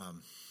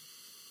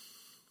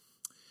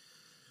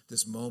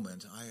this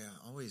moment. I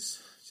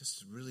always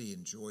just really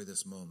enjoy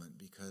this moment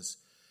because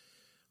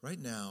right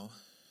now,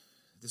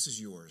 this is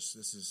yours.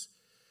 This is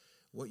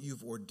what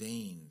you've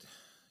ordained.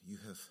 You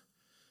have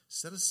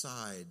set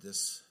aside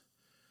this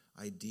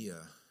idea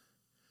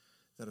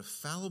that a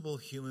fallible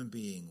human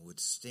being would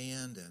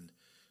stand and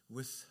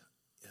with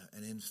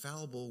an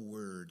infallible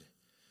word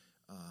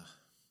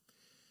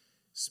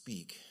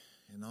speak.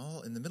 And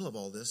in the middle of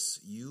all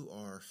this, you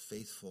are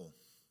faithful.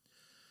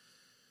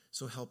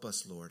 So help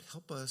us, Lord.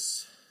 Help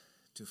us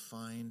to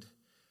find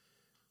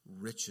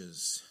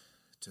riches,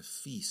 to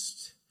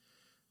feast,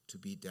 to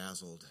be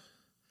dazzled,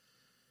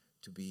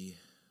 to be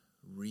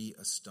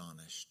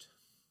re-astonished.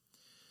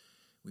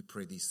 We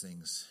pray these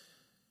things,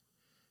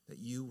 that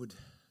you would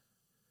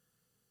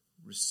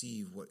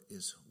receive what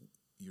is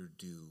your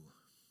due.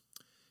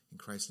 In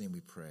Christ's name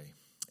we pray.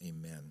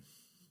 Amen.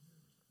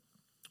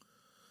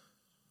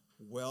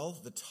 Well,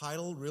 the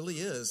title really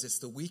is, it's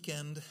the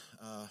weekend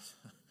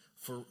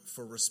for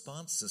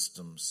response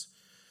systems.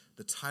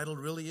 The title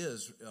really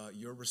is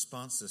your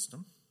response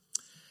system.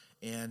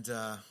 And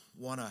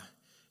want to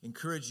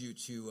encourage you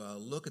to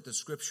look at the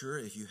scripture.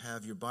 If you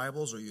have your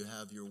Bibles or you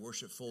have your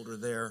worship folder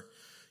there,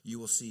 you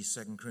will see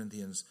 2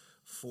 Corinthians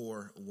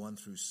 4, 1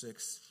 through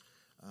 6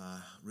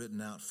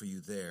 written out for you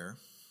there.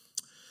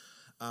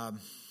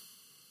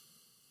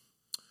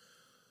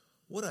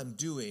 What I'm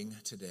doing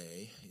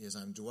today is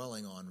I'm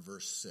dwelling on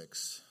verse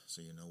 6,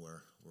 so you know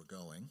where we're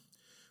going.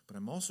 But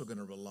I'm also going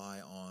to rely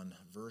on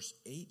verse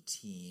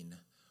 18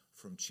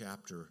 from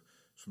chapter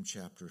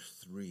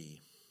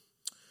 3.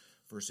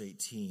 Verse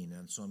 18,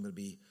 and so I'm going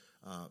to be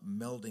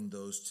melding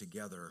those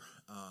together.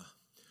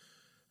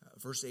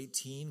 Verse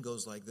 18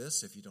 goes like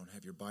this. If you don't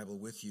have your Bible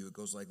with you, it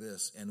goes like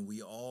this. And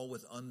we all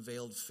with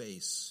unveiled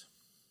face,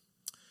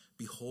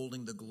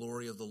 beholding the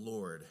glory of the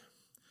Lord,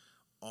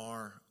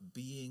 are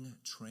being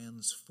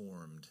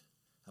transformed.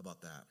 How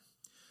about that?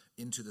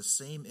 Into the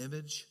same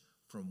image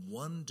from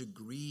one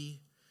degree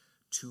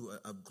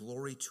of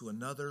glory to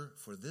another,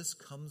 for this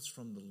comes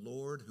from the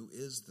Lord who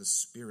is the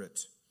Spirit.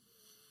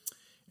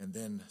 And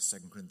then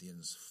 2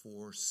 Corinthians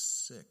 4,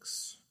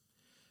 6.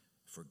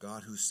 For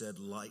God who said,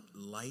 let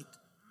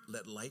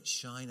light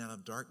shine out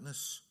of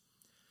darkness,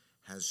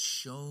 has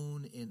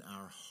shone in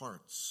our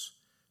hearts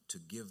to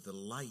give the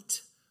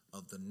light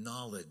of the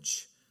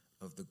knowledge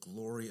of the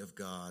glory of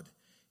God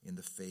in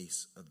the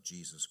face of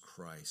Jesus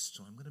Christ.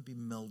 So I'm going to be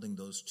melding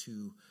those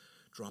two,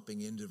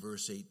 dropping into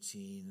verse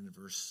 18 and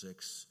verse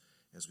 6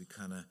 as we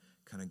kind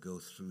of go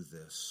through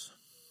this.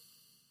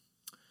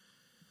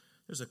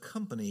 There's a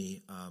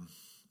company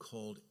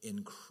called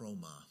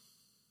Enchroma.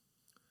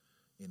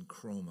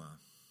 Enchroma.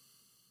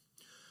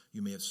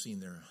 You may have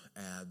seen their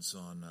ads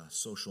on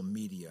social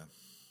media.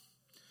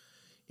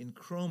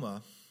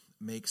 Enchroma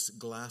makes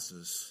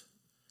glasses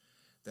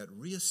that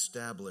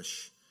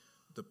reestablish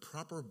the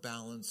proper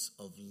balance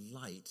of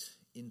light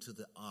into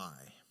the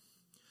eye.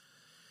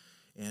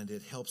 And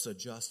it helps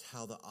adjust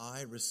how the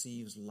eye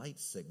receives light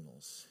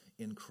signals.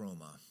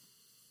 Enchroma.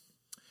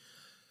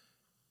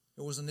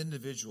 There was an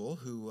individual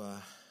who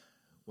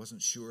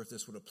wasn't sure if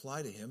this would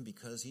apply to him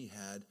because he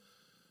had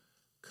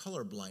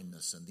color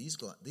blindness, and these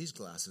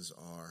glasses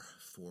are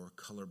for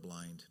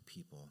colorblind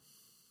people.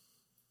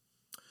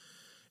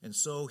 And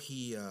so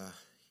he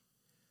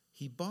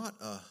bought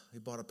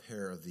a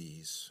pair of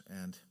these,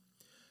 and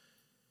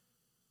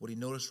what he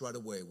noticed right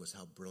away was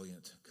how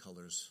brilliant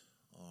colors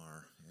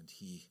are. And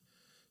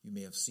you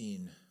may have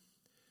seen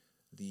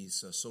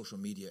these social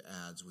media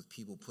ads with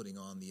people putting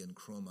on the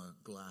Enchroma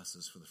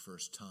glasses for the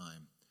first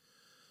time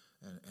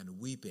and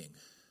weeping.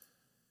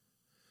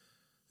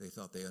 They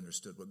thought they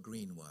understood what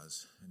green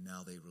was, and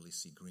now they really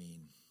see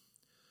green.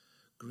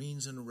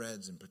 Greens and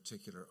reds in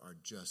particular are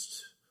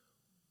just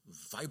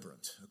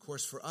vibrant. Of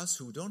course, for us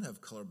who don't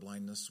have color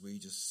blindness, we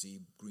just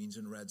see greens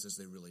and reds as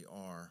they really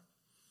are.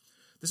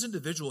 This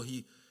individual,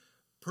 he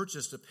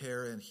purchased a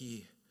pair, and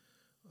he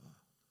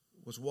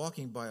was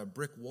walking by a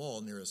brick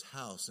wall near his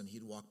house, and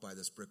he'd walked by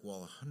this brick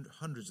wall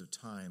hundreds of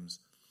times,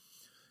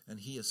 and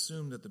he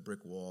assumed that the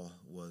brick wall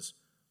was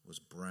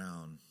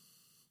brown.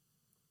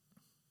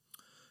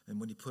 And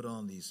when he put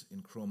on these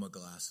Enchroma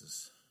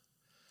glasses,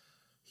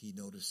 he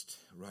noticed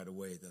right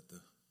away that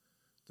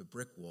the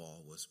brick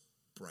wall was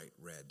bright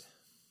red,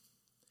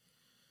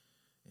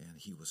 and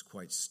he was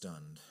quite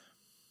stunned.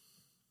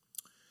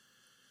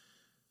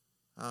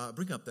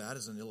 Bring up that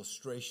as an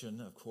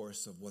illustration, of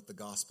course, of what the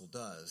gospel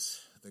does.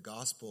 The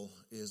gospel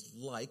is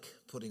like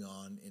putting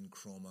on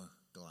Enchroma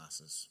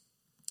glasses.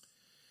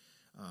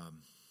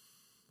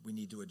 We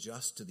need to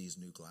adjust to these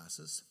new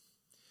glasses.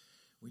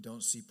 We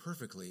don't see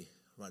perfectly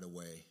right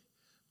away,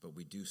 but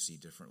we do see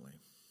differently.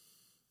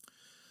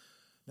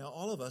 Now,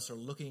 all of us are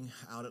looking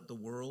out at the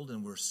world,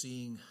 and we're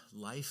seeing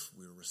life.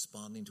 We're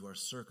responding to our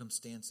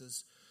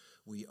circumstances.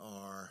 We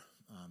are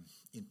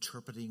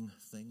interpreting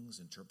things,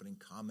 interpreting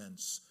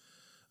comments,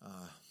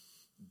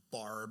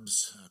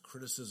 barbs,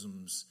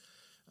 criticisms,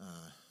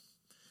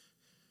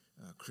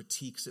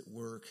 critiques at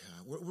work.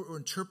 We're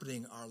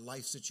interpreting our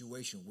life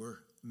situation. We're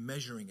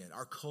measuring it.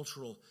 Our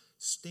cultural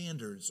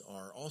standards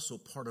are also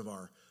part of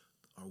our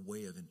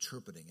way of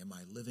interpreting. Am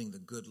I living the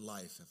good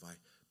life? Have I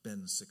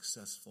been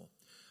successful?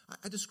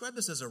 I describe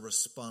this as a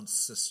response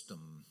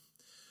system.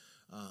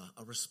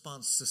 A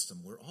response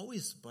system. We're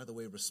always, by the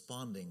way,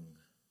 responding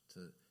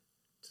to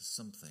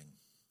something.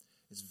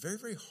 It's very,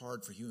 very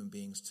hard for human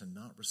beings to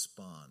not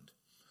respond.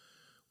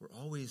 We're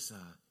always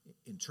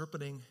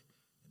interpreting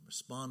and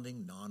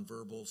responding,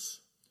 nonverbals,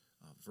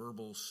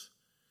 verbals.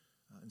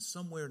 In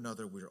some way or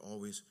another, we're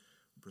always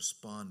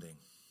responding.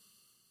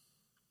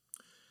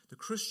 The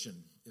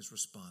Christian is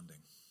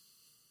responding.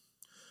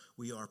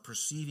 We are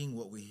perceiving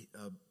what we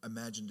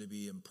imagine to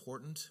be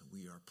important.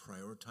 We are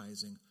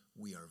prioritizing.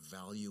 We are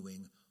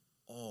valuing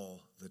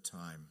all the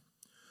time.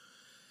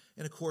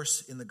 And of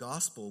course, in the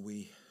gospel,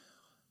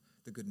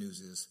 the good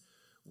news is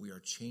we are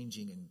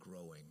changing and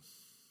growing.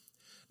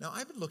 Now,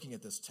 I've been looking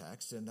at this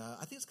text, and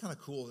I think it's kind of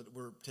cool that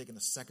we're taking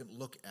a second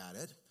look at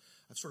it.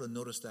 I've sort of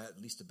noticed that,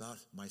 at least about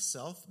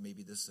myself.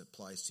 Maybe this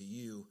applies to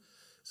you.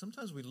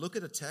 Sometimes we look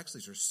at a text,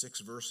 these are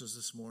 6 verses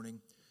this morning.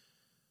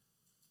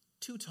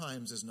 2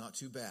 times is not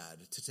too bad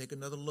to take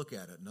another look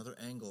at it, another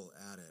angle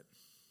at it.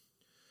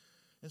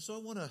 And so I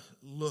want to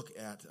look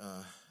at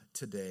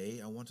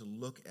today, I want to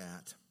look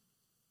at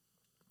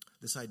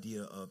this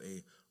idea of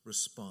a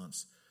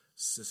response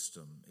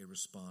system, a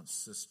response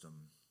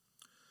system.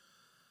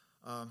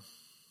 A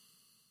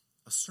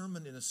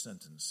sermon in a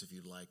sentence, if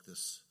you like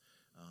this.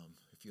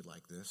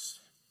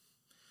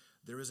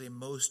 There is a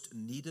most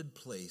needed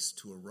place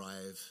to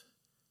arrive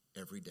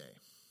every day.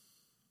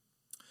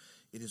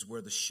 It is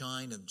where the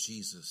shine of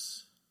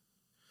Jesus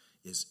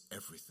is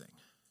everything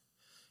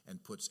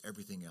and puts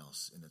everything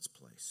else in its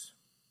place.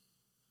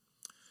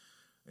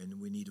 And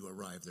we need to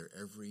arrive there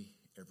every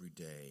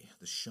day,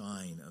 the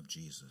shine of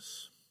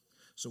Jesus.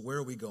 So where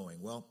are we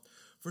going? Well,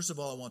 first of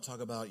all, I want to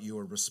talk about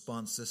your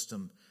response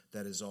system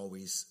that is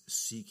always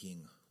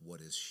seeking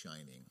what is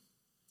shining.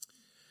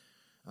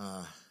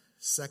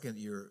 Second,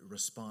 your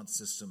response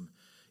system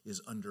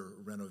is under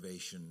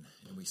renovation,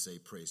 and we say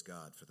praise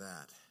God for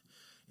that.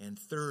 And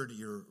third,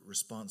 your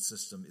response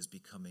system is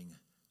becoming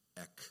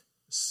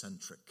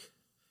eccentric,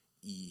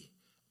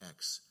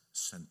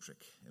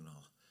 E-X-centric, and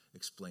I'll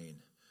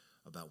explain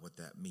about what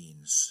that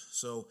means.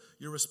 So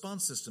your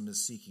response system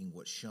is seeking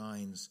what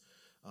shines,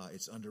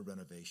 it's under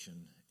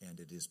renovation, and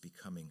it is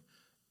becoming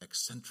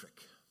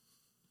eccentric.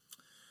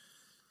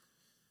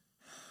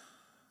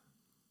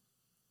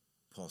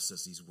 Paul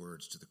says these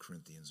words to the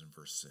Corinthians in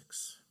verse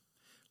 6.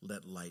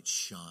 Let light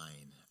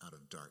shine out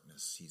of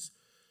darkness. He's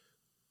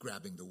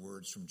grabbing the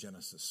words from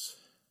Genesis.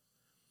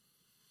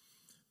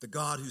 The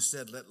God who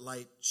said, let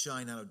light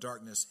shine out of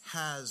darkness,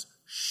 has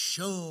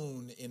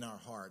shone in our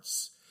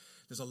hearts.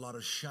 There's a lot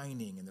of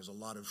shining, and there's a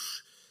lot of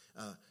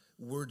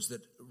words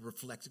that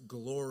reflect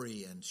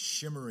glory and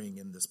shimmering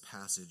in this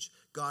passage.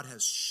 God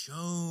has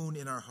shone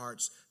in our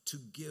hearts to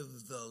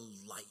give the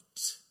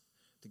light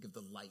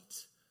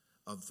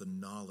of the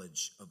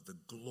knowledge of the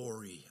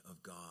glory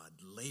of God,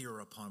 layer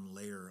upon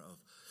layer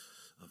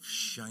of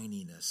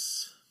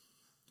shininess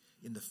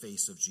in the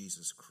face of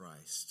Jesus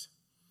Christ.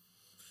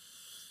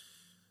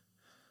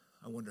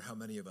 I wonder how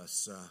many of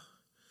us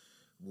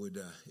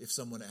would, if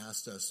someone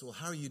asked us, well,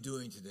 how are you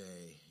doing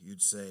today?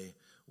 You'd say,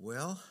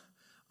 well,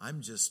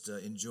 I'm just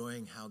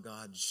enjoying how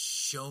God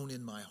shone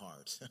in my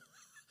heart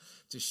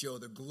to show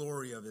the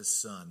glory of his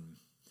Son.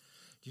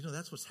 Do you know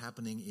that's what's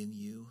happening in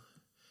you?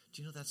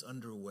 Do you know that's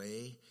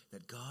underway?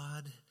 That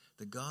God,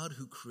 the God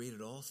who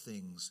created all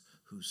things,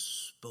 who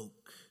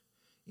spoke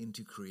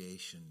into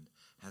creation,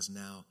 has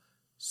now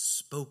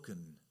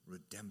spoken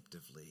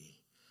redemptively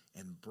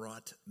and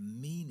brought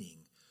meaning,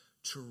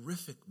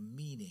 terrific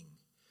meaning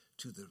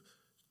to the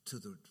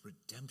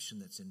redemption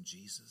that's in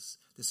Jesus.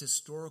 This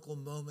historical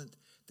moment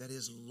that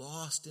is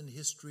lost in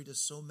history to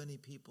so many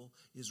people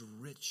is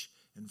rich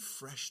and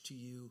fresh to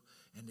you,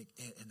 and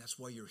that's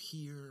why you're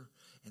here,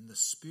 and the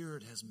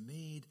Spirit has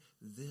made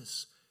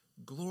this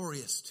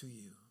glorious to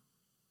you.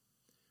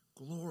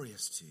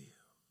 Glorious to you.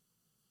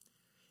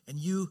 And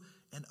you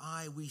and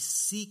I, we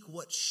seek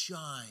what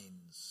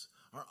shines.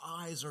 Our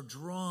eyes are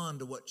drawn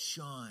to what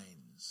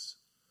shines.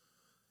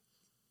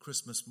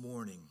 Christmas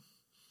morning,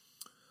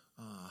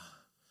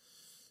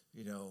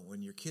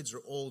 when your kids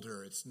are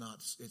older, it's not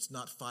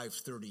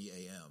 5:30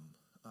 a.m.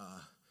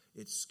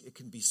 It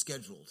can be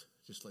scheduled,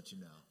 just to let you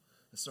know.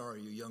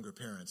 Sorry, you younger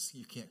parents,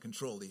 you can't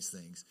control these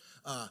things.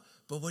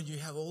 But when you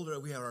have older,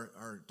 we have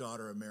our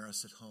daughter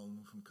Amaris at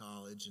home from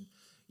college, and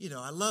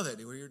I love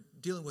it. Where you're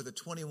dealing with a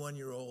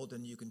 21-year-old,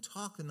 and you can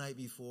talk the night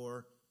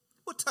before.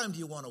 What time do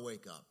you want to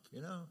wake up?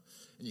 And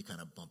you kind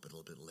of bump it a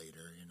little bit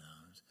later.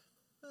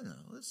 I don't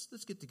know.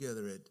 Let's get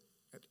together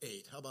at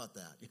 8. How about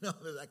that?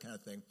 That kind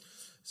of thing.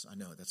 So I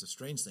know that's a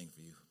strange thing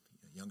for you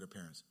younger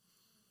parents.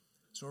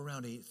 So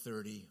around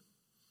 8:30,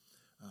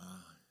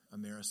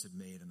 Amaris had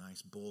made a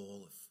nice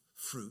bowl of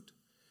fruit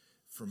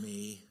for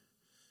me.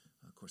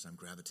 Of course, I'm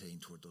gravitating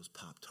toward those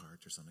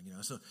Pop-Tarts or something,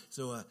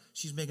 So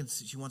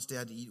she wants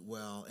Dad to eat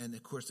well, and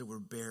of course there were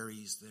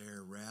berries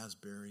there,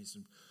 raspberries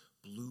and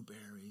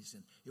blueberries,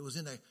 and it was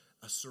in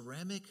a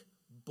ceramic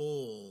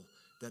bowl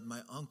that my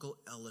Uncle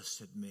Ellis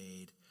had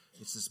made.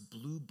 It's this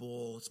blue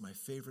bowl. It's my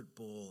favorite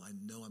bowl. I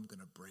know I'm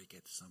going to break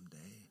it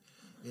someday.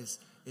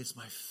 It's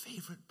my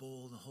favorite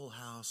bowl in the whole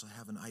house. I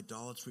have an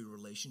idolatry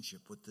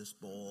relationship with this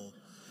bowl.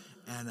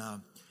 And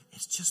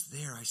it's just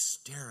there. I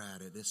stare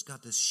at it. It's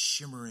got this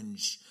shimmer and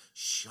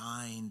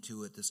shine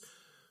to it, this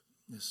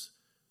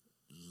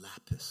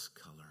lapis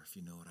color, if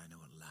you know what I know,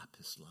 a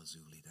lapis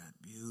lazuli,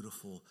 that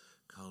beautiful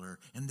color.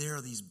 And there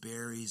are these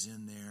berries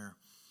in there.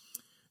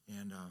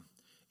 And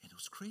it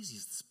was crazy.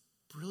 This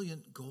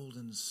brilliant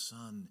golden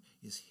sun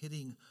is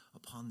hitting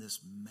upon this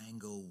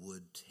mango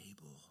wood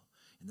table.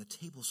 And the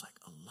table's like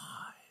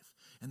alive.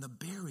 And the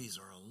berries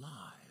are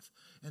alive.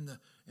 And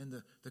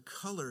the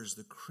colors,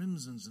 the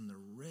crimsons and the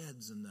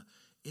reds, and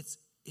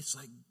it's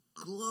like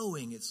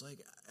glowing. It's like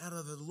out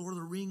of the Lord of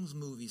the Rings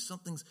movie.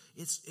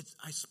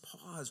 I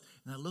pause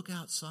and I look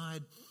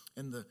outside,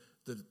 and the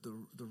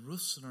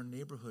roofs in our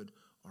neighborhood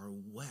are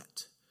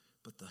wet,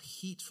 but the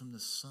heat from the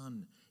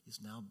sun is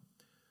now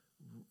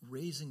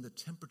raising the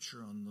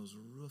temperature on those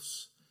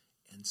roofs,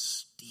 and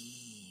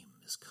steam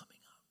is coming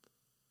up.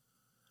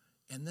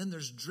 And then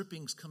there's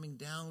drippings coming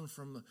down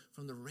from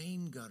the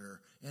rain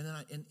gutter,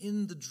 and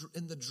in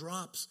the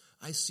drops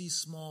I see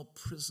small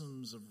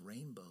prisms of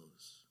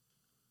rainbows.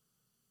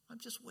 I'm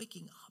just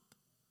waking up,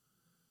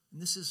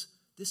 and this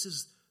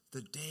is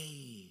the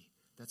day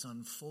that's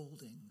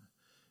unfolding.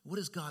 What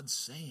is God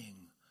saying?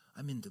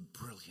 I'm into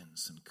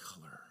brilliance and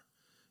color.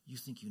 You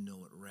think you know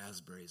what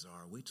raspberries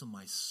are. Wait till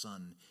my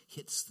sun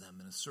hits them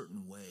in a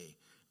certain way.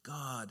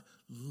 God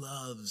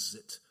loves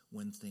it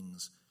when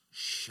things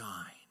shine.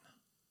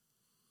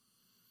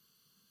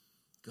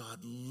 God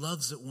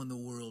loves it when the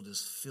world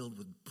is filled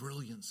with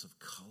brilliance of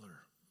color.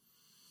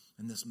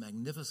 And this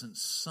magnificent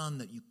sun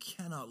that you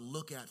cannot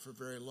look at for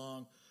very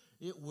long,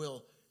 it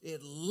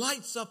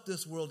lights up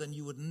this world, and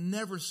you would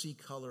never see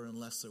color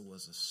unless there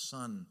was a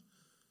sun.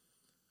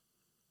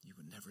 You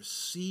would never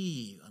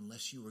see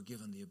unless you were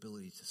given the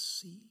ability to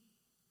see.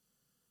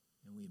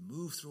 And we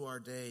move through our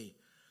day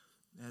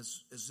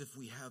as if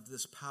we have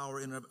this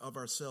power in of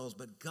ourselves.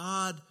 But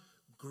God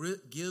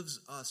gives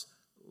us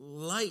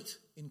light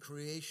in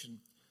creation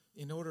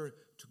in order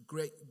to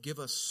give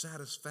us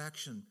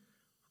satisfaction.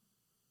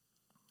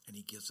 And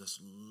he gives us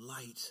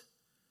light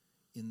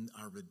in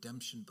our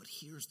redemption. But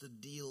here's the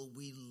deal.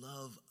 We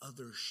love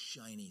other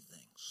shiny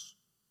things.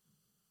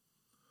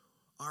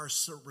 Our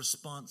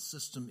response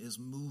system is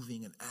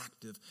moving and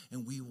active,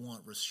 and we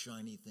want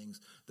shiny things.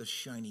 The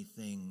shiny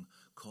thing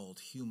called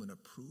human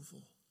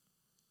approval.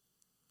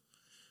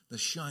 The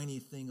shiny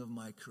thing of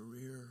my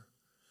career.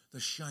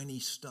 The shiny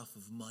stuff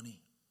of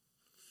money.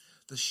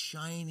 The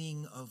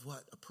shining of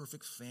what? A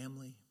perfect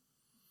family.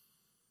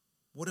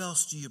 What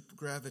else do you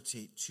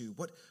gravitate to?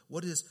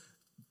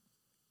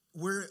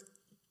 Where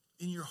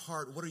in your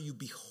heart, what are you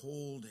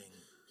beholding?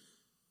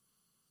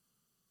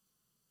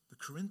 The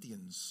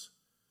Corinthians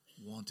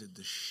wanted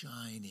the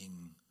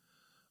shining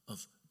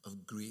of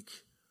Greek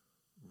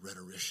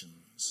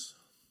rhetoricians,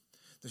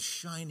 the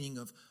shining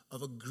of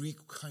a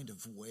Greek kind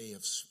of way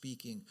of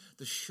speaking,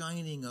 the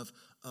shining of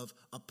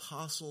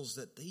apostles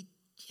that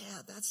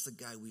that's the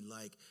guy we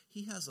like.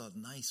 He has a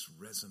nice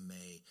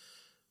resume.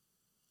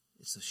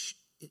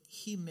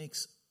 He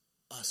makes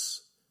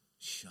us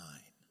shine.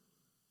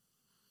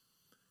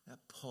 That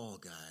Paul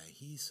guy,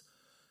 he's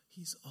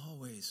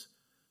always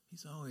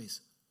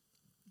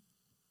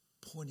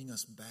pointing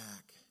us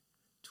back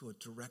to a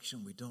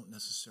direction we don't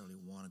necessarily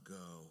want to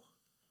go.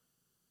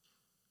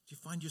 Do you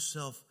find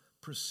yourself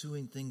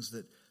pursuing things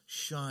that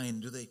shine?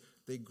 Do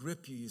they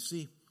grip you? You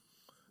see,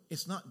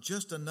 it's not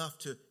just enough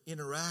to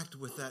interact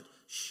with that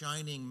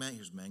shining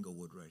here's mango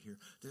wood right here.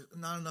 There's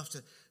not enough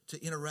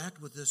to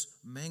interact with this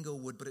mango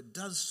wood, but it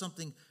does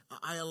something.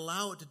 I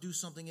allow it to do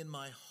something in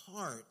my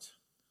heart.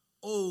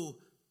 Oh,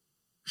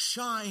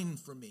 shine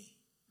for me.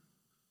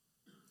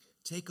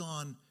 Take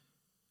on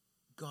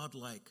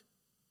godlike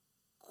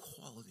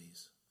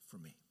qualities for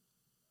me.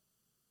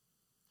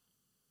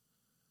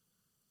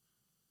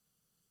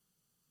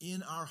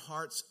 In our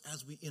hearts,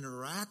 as we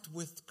interact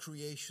with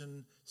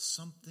creation,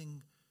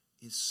 something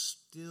is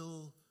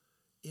still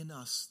in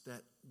us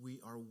that we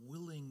are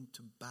willing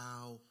to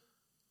bow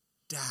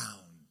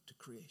down to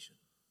creation.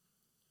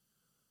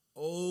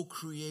 Oh,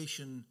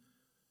 creation,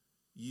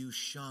 you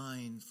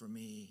shine for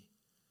me,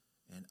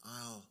 and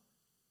I'll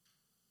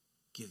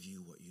give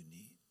you what you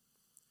need.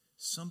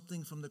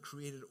 Something from the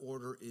created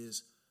order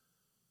is,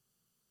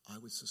 I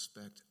would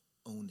suspect,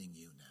 owning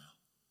you now.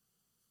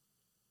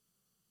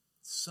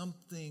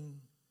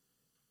 Something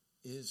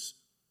is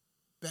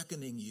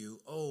beckoning you.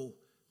 Oh,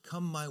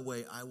 come my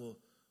way. I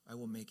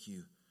will make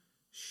you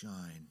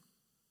shine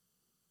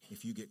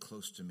if you get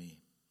close to me.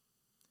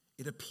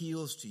 It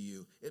appeals to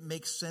you. It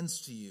makes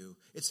sense to you.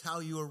 It's how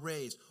you are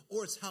raised,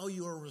 or it's how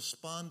you are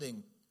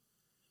responding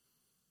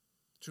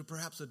to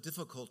perhaps a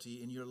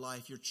difficulty in your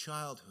life, your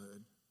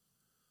childhood.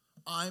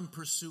 I'm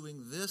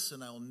pursuing this,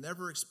 and I'll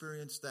never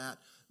experience that.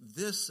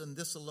 This and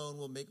this alone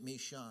will make me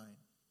shine.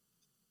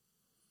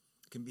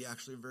 It can be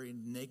actually a very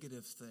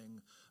negative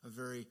thing, a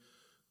very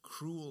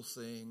cruel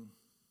thing.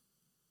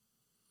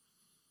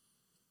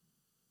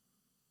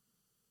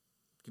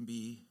 It can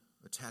be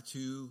a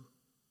tattoo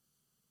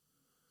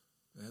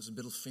that has a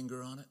middle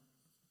finger on it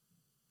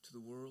to the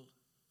world.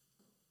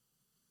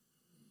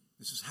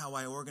 This is how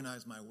I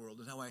organize my world.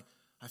 This is how I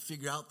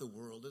figure out the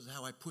world. This is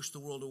how I push the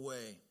world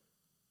away.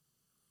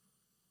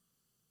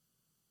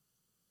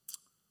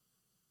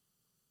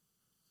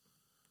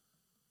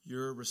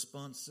 Your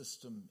response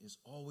system is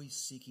always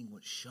seeking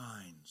what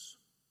shines.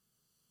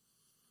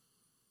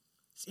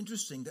 It's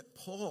interesting that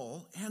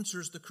Paul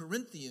answers the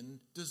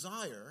Corinthian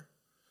desire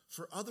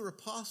for other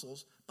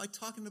apostles by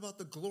talking about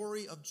the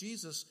glory of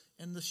Jesus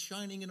and the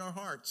shining in our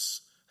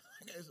hearts.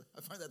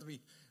 I find that to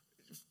be,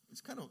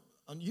 it's kind of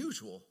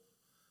unusual.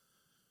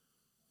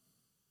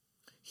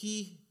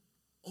 He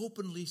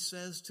openly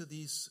says to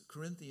these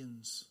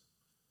Corinthians,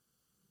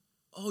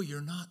 oh,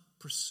 you're not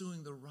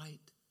pursuing the right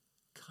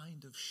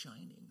kind of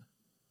shining.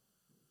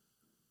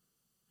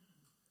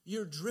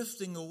 You're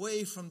drifting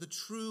away from the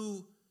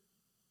true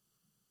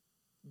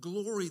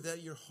glory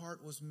that your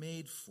heart was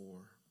made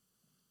for.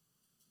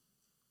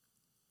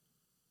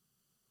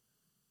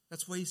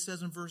 That's why he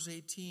says in verse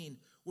 18,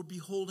 we're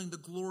beholding the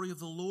glory of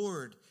the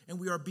Lord, and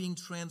we are being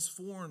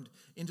transformed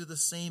into the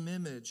same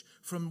image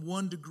from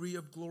one degree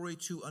of glory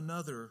to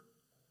another.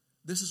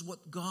 This is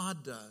what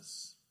God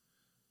does.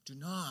 Do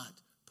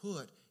not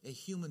put a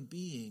human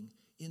being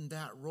in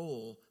that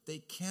role. They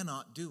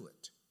cannot do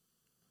it.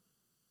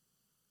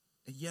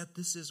 And yet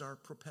this is our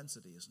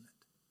propensity, isn't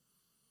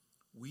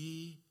it?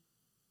 We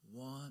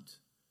want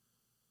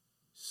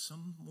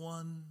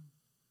someone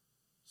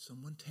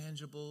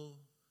tangible,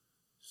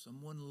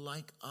 someone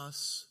like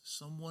us,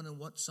 someone in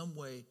some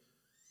way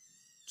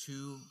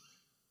to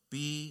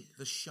be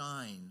the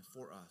shine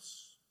for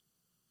us.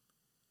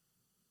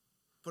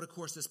 But of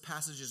course, this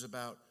passage is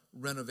about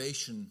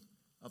renovation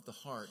of the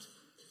heart.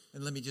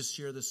 And let me just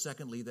share this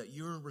secondly, that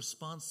your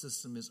response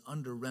system is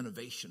under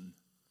renovation.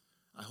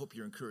 I hope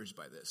you're encouraged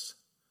by this.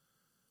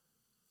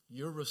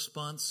 Your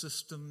response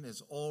system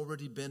has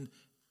already been,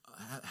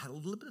 had a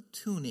little bit of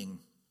tuning.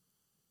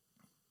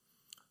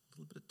 A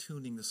little bit of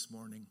tuning this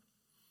morning.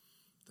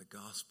 The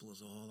gospel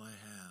is all I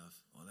have.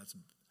 Well,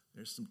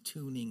 there's some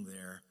tuning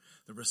there.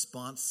 The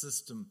response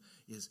system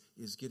is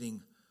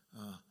getting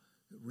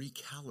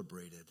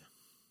recalibrated.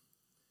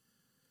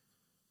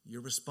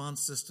 Your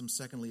response system,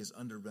 secondly, is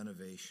under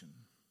renovation.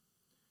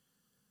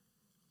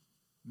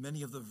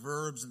 Many of the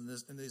verbs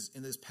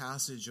in this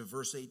passage of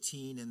verse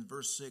 18 and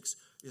verse 6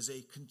 is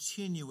a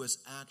continuous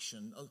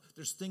action.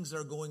 There's things that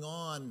are going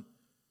on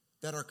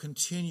that are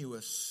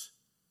continuous.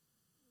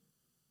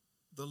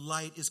 The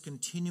light is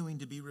continuing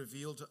to be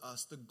revealed to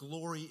us. The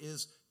glory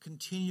is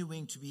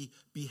continuing to be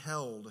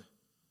beheld.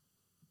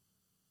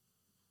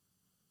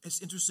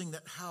 It's interesting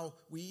that how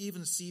we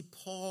even see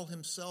Paul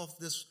himself,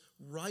 this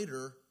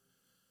writer,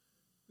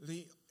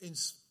 the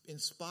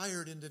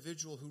inspired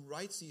individual who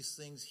writes these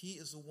things, he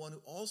is the one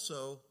who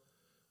also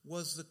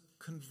was the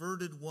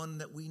converted one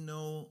that we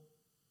know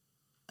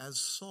as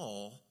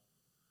Saul.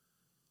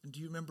 And do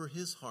you remember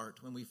his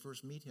heart when we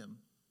first meet him?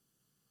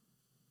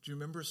 Do you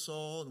remember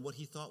Saul and what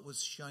he thought was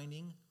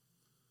shining?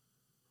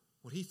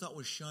 What he thought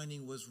was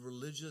shining was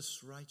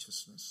religious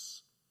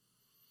righteousness.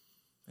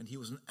 And he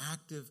was an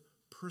active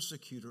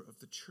persecutor of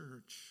the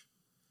church.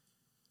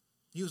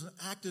 He was an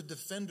active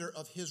defender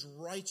of his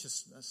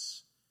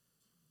righteousness.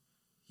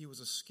 He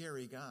was a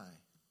scary guy.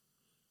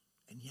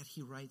 And yet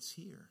he writes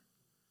here,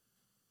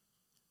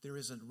 there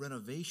is a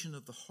renovation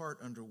of the heart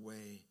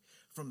underway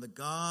from the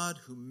God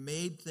who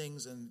made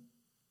things and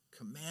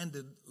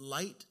commanded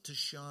light to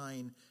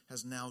shine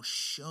has now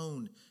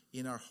shone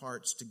in our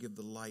hearts to give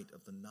the light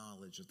of the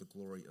knowledge of the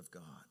glory of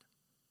God.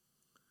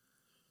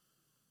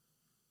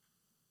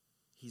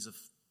 He's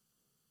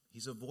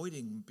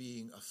avoiding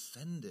being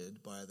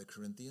offended by the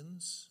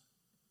Corinthians.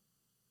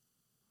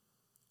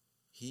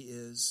 He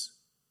is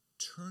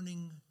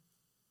turning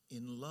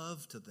in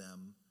love to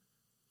them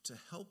to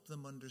help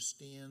them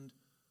understand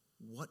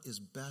what is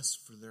best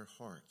for their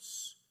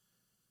hearts.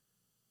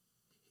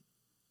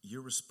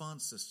 Your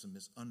response system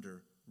is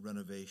under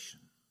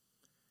renovation.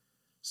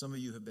 Some of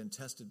you have been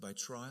tested by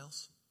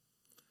trials.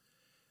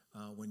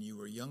 When you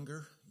were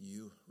younger,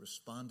 you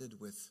responded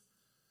with,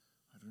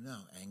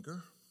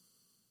 anger.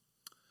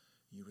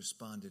 You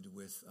responded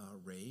with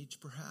rage,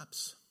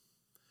 perhaps,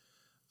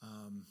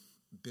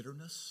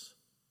 bitterness.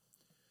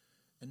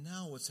 And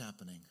now what's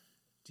happening?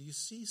 Do you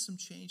see some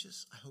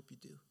changes? I hope you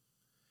do.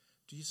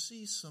 Do you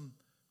see some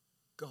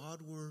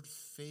Godward,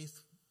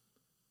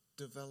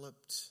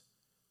 faith-developed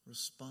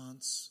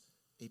response,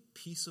 a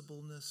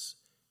peaceableness,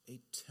 a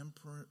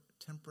temperate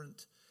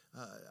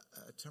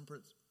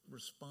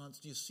response?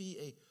 Do you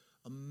see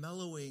a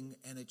mellowing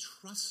and a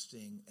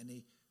trusting and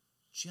a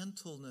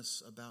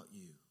gentleness about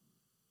you?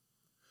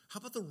 How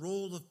about the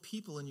role of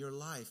people in your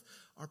life?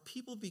 Are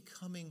people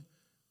becoming,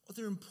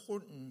 they're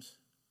important,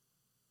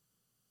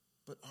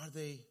 but are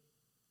they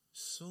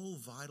so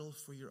vital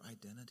for your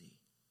identity?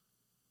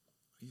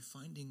 Are you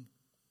finding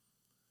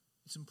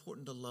It's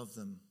important to love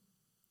them,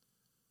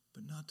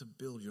 but not to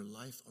build your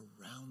life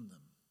around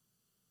them.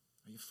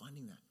 Are you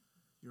finding that?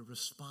 Your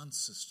response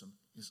system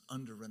is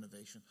under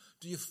renovation.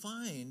 Do you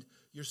find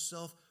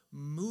yourself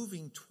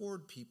moving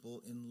toward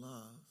people in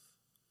love?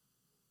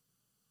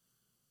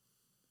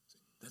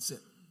 That's it.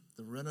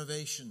 The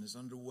renovation is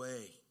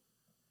underway.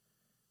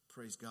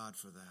 Praise God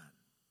for that.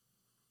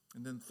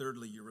 And then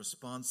thirdly, your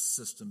response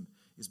system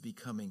is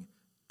becoming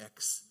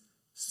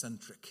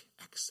eccentric.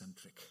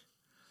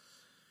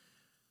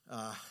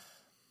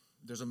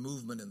 There's a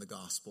movement in the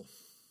gospel.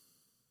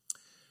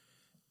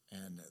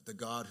 And the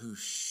God who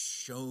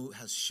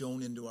has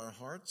shown into our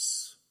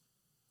hearts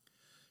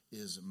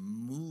is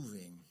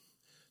moving.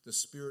 The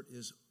Spirit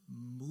is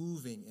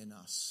moving in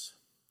us.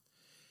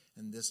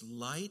 And this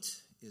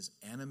light is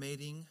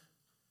animating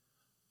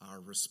our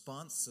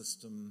response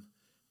system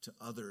to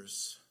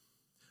others.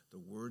 The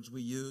words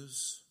we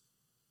use,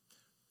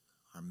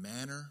 our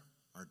manner,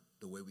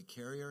 the way we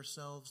carry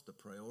ourselves, the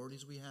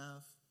priorities we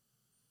have.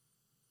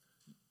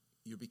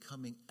 You're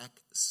becoming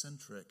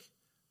eccentric,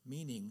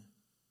 meaning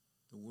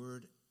the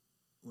word,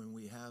 when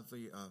we have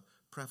the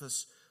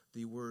preface,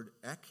 the word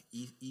ek,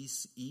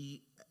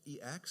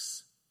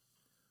 E-E-X,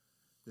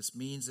 this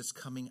means it's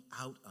coming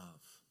out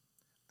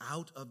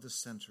of the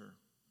center.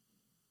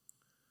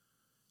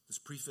 This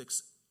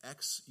prefix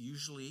X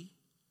usually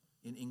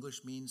in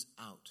English means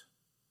out.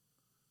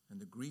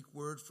 And the Greek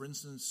word, for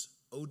instance,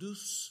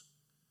 odus,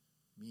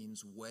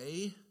 means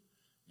way.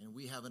 And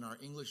we have in our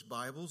English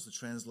Bibles the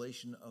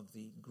translation of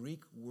the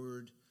Greek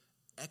word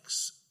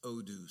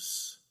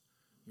exodus.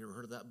 You ever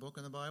heard of that book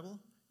in the Bible?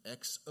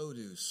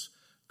 Exodus,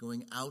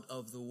 going out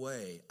of the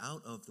way,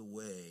 out of the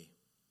way.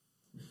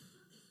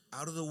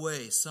 Out of the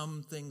way.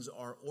 Some things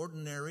are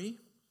ordinary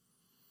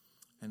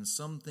and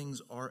some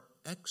things are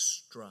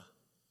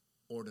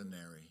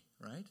extraordinary,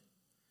 right?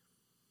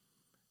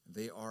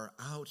 They are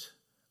out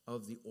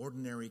of the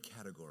ordinary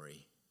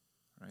category,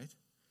 right?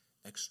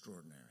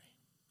 Extraordinary.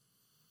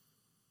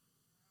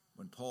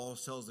 When Paul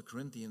tells the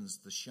Corinthians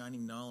the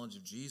shining knowledge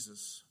of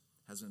Jesus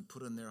has been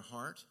put in their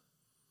heart,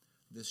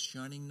 this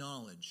shining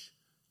knowledge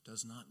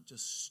does not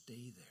just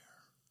stay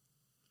there.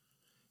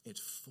 It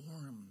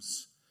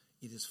forms.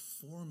 It is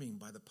forming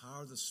by the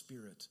power of the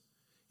Spirit.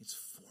 It's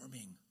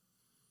forming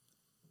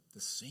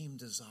the same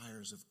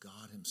desires of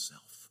God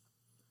himself.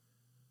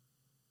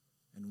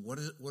 And what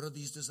are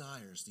these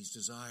desires? These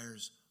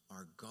desires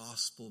are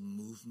gospel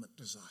movement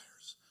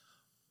desires.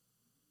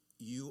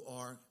 You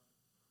are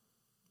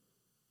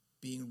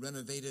being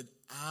renovated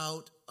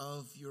out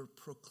of your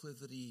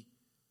proclivity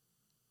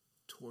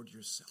toward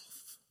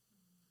yourself.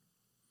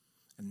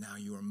 And now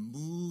you are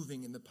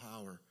moving in the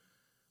power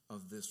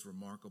of this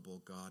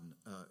remarkable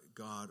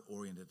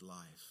God-oriented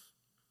life.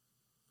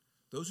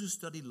 Those who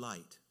study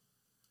light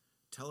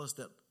tell us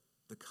that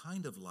the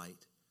kind of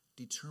light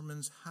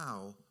determines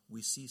how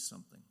we see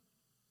something.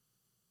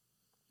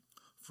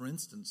 For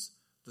instance,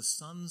 the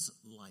sun's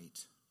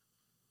light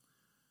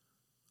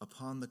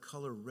upon the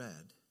color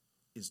red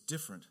is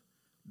different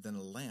than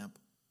a lamp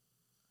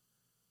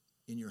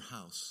in your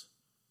house.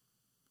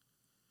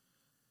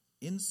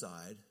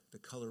 Inside, the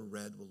color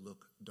red will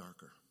look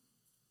darker.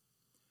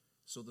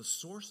 So the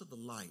source of the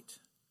light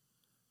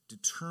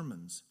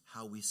determines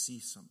how we see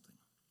something.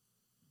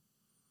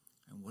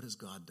 And what has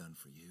God done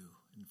for you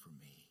and for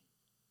me?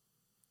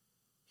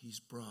 He's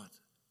brought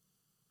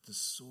the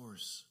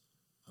source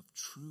of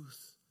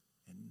truth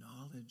and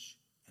knowledge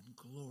and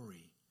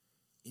glory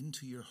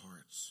into your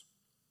hearts.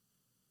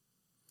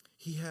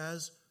 He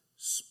has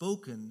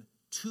spoken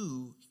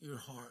to your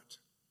heart.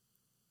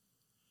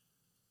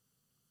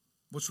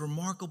 What's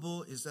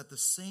remarkable is that the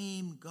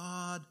same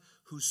God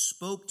who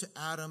spoke to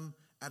Adam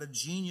at a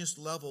genius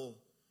level,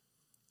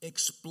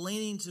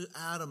 explaining to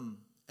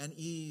Adam and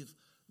Eve,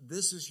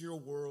 this is your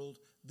world,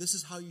 this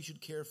is how you should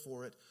care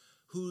for it,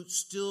 who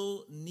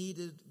still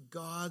needed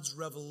God's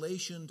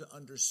revelation to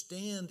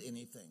understand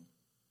anything,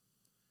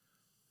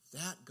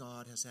 that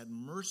God has had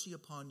mercy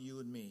upon you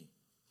and me.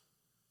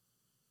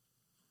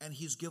 And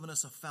he's given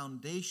us a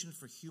foundation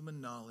for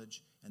human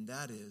knowledge, and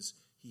that is,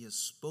 he has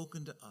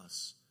spoken to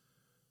us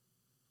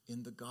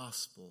in the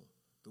gospel,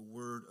 the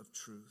word of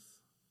truth.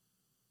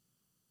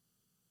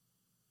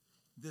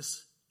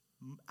 This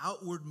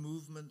outward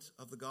movement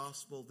of the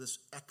gospel, this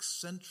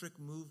eccentric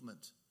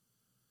movement,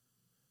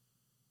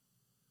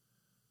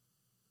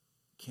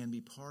 can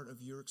be part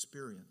of your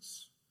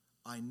experience.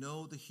 I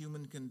know the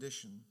human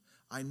condition.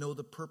 I know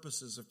the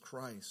purposes of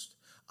Christ.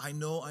 I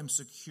know I'm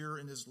secure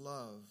in his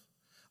love.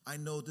 I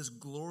know this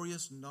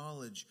glorious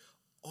knowledge,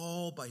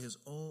 all by his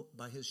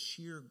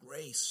sheer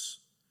grace.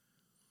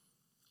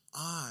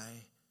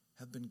 I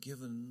have been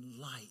given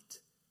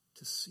light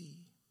to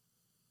see.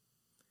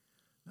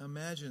 Now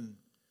imagine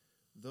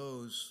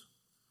those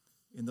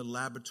in the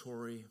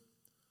laboratory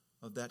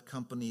of that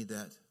company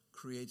that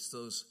creates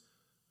those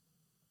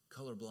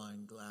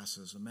colorblind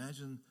glasses.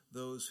 Imagine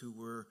those who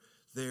were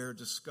there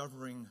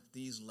discovering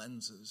these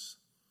lenses.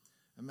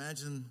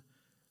 Imagine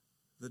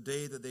the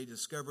day that they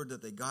discovered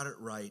that they got it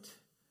right.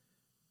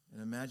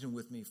 And imagine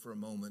with me for a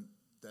moment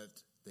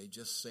that they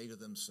just say to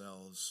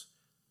themselves,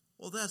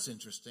 well, that's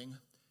interesting.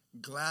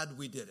 Glad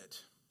we did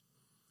it.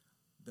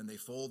 Then they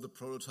fold the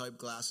prototype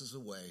glasses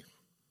away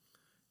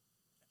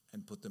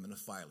and put them in a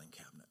filing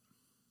cabinet.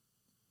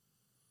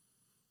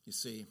 You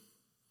see,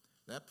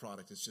 that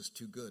product is just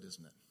too good,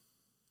 isn't it?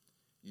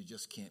 You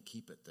just can't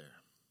keep it there.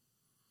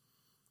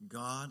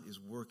 God is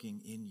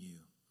working in you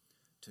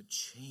to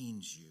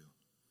change you,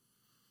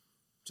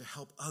 to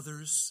help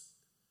others,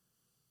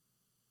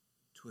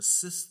 to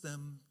assist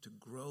them, to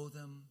grow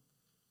them,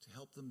 to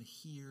help them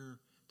hear,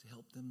 to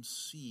help them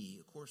see.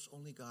 Of course,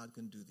 only God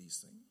can do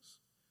these things.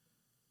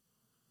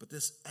 But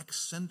this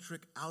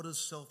eccentric,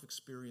 out-of-self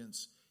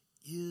experience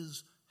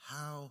is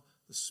how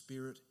the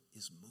Spirit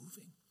is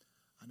moving.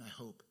 And I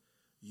hope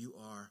you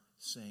are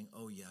saying,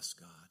 oh yes,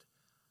 God,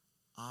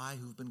 I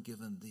who've been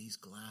given these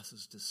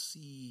glasses to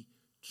see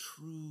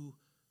true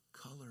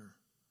color.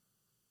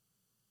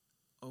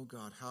 Oh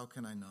God, how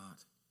can I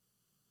not?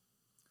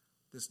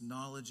 This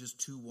knowledge is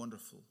too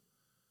wonderful.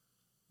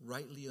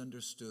 Rightly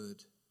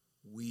understood,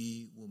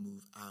 we will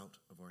move out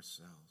of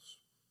ourselves.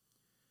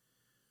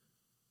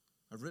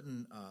 I've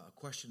written a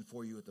question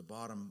for you at the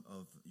bottom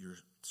of your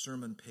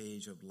sermon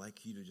page. I'd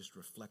like you to just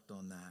reflect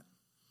on that.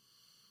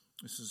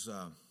 This is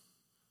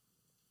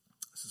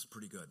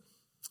pretty good.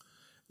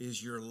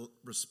 Is your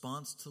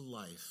response to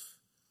life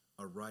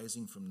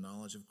arising from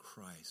knowledge of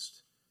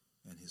Christ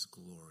and his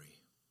glory?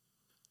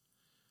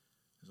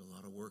 There's a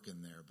lot of work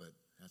in there, but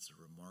that's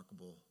a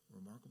remarkable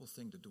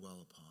thing to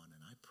dwell upon.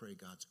 And I pray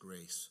God's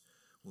grace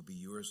will be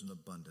yours in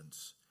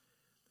abundance,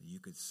 that you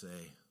could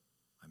say,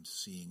 I'm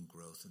seeing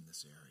growth in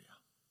this area.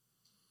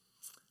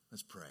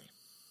 Let's pray.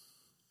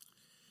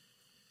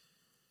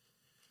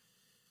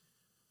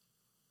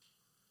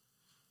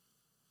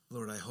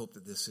 Lord, I hope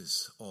that this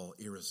is all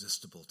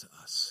irresistible to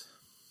us.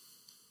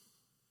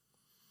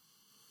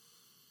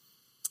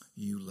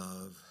 You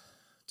love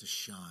to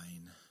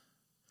shine,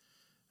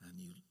 and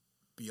you,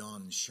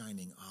 beyond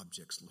shining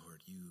objects,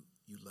 Lord, you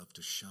love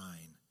to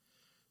shine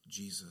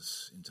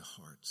Jesus into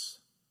hearts.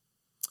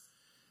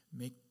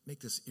 Make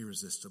this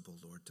irresistible,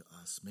 Lord, to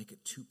us. Make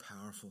it too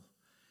powerful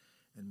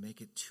and make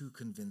it too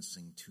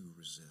convincing to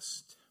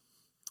resist.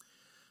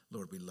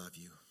 Lord, we love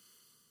you.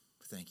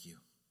 Thank you.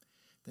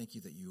 Thank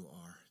you that you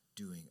are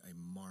doing a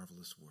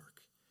marvelous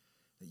work,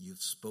 that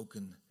you've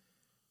spoken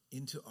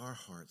into our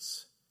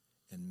hearts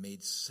and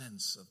made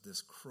sense of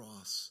this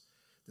cross,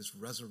 this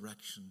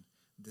resurrection,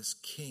 this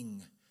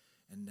King,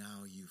 and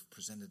now you've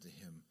presented to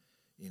him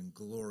in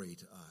glory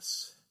to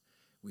us.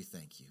 We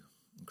thank you.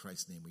 In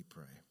Christ's name we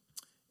pray.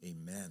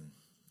 Amen.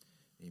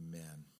 Amen.